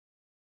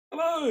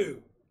Hello,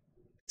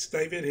 it's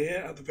David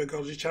here at the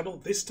Virgology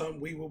channel. This time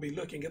we will be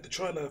looking at the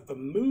trailer for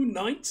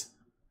MoonKnight.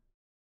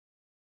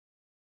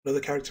 Another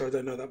character I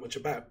don't know that much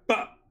about,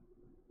 but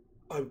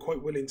I'm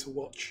quite willing to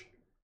watch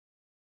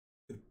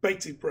with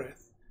bated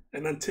breath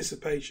and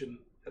anticipation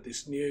at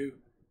this new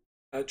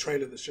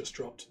trailer that's just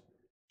dropped.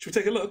 Should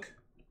we take a look?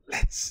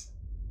 Let's.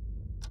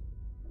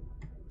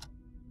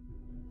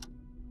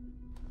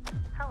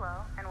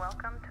 Hello and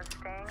welcome to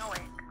Staying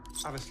Awake.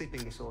 I have a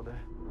sleeping disorder.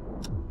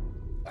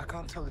 I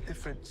can't tell the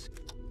difference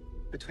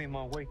between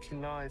my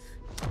waking life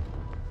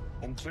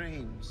and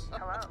dreams.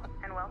 Hello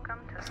and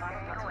welcome to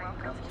Staying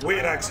Awake.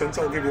 Weird accent,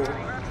 I'll give you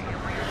one.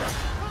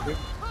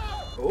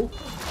 Oh.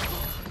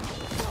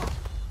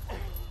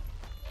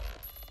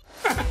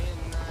 I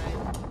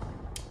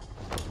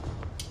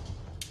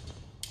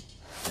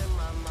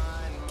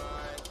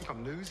think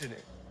I'm losing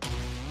it.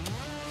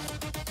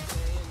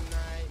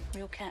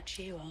 We'll catch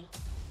you on.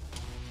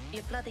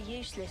 You're bloody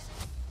useless,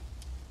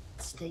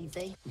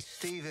 Stevie.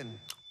 Stephen.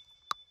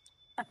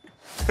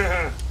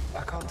 I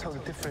can't tell the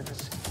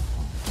difference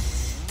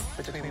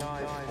between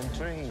life and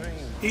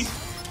dreams.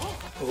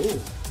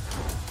 Oh.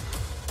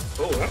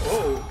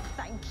 Oh.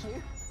 Thank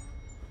you.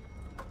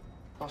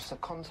 Lost the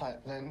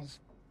contact lens.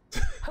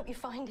 Hope you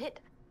find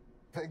it.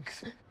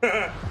 Thanks.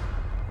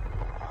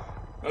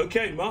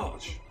 Okay,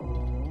 March.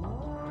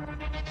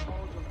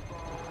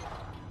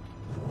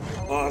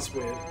 Oh, that's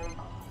weird.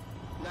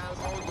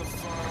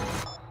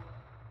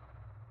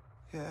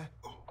 Yeah.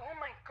 Oh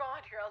my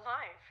god, you're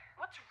alive.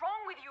 What's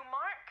wrong with you,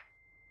 Mark?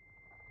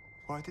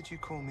 Why did you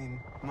call me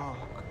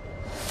Mark?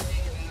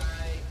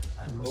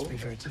 It must be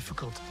very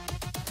difficult.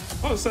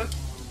 Oh, is that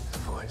The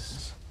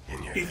voice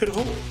in your Ethan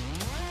Hall?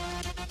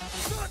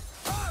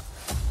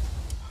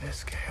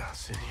 There's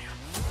chaos in you.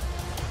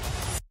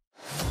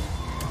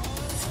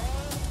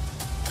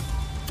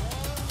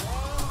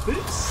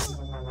 This?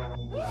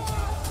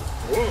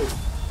 Whoa.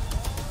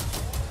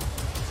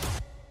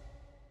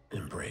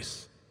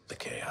 Embrace the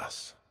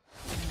chaos.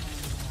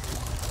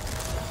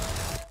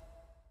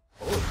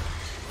 Oh.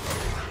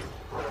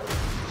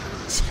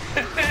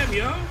 Damn,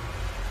 yo.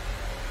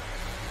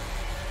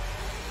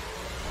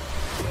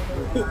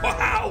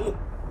 Wow.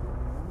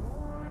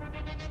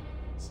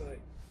 So,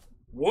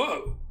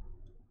 whoa.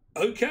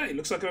 Okay,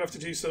 looks like I have to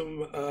do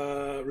some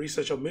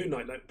research on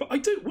MoonKnight now. But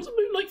wasn't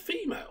MoonKnight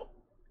female?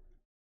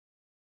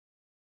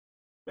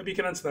 Maybe you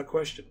can answer that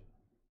question.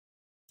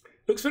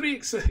 Looks very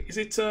is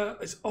it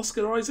is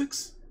Oscar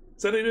Isaacs?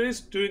 Is that who it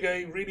is? Doing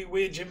a really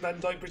weird Jim Van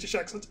Dyke British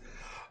accent?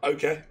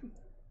 Okay.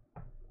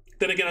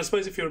 Then again, I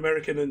suppose if you're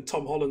American and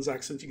Tom Holland's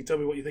accent, you can tell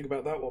me what you think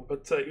about that one.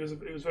 But it was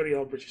very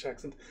odd British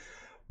accent.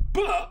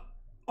 But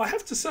I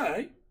have to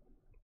say,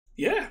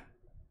 yeah,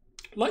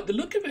 like the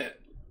look of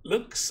it.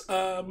 Looks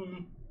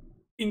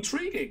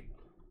intriguing.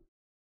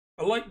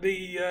 I like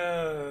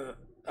the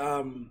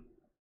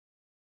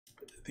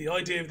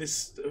idea of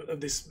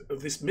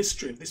this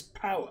mystery, of this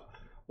power.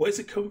 Where's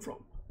it come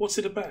from? What's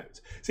it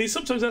about? See,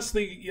 sometimes that's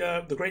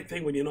the great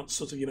thing when you're not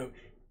sort of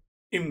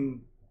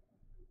imbued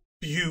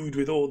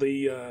with all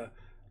the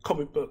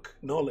comic book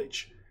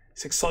knowledge.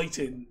 It's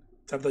exciting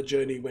to have that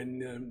journey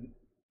when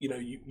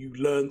you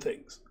learn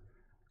things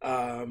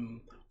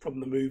from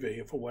the movie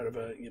or from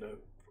wherever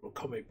from a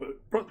comic, but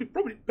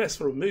probably best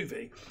for a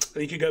movie,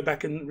 and you can go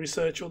back and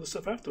research all the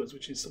stuff afterwards,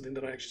 which is something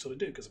that I actually sort of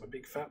do because I'm a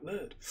big fat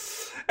nerd.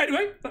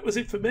 Anyway, that was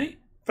it for me.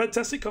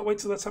 Fantastic, can't wait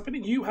till that's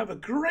happening. You have a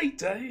great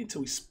day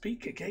until we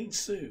speak again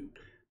soon.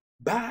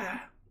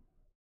 Bye.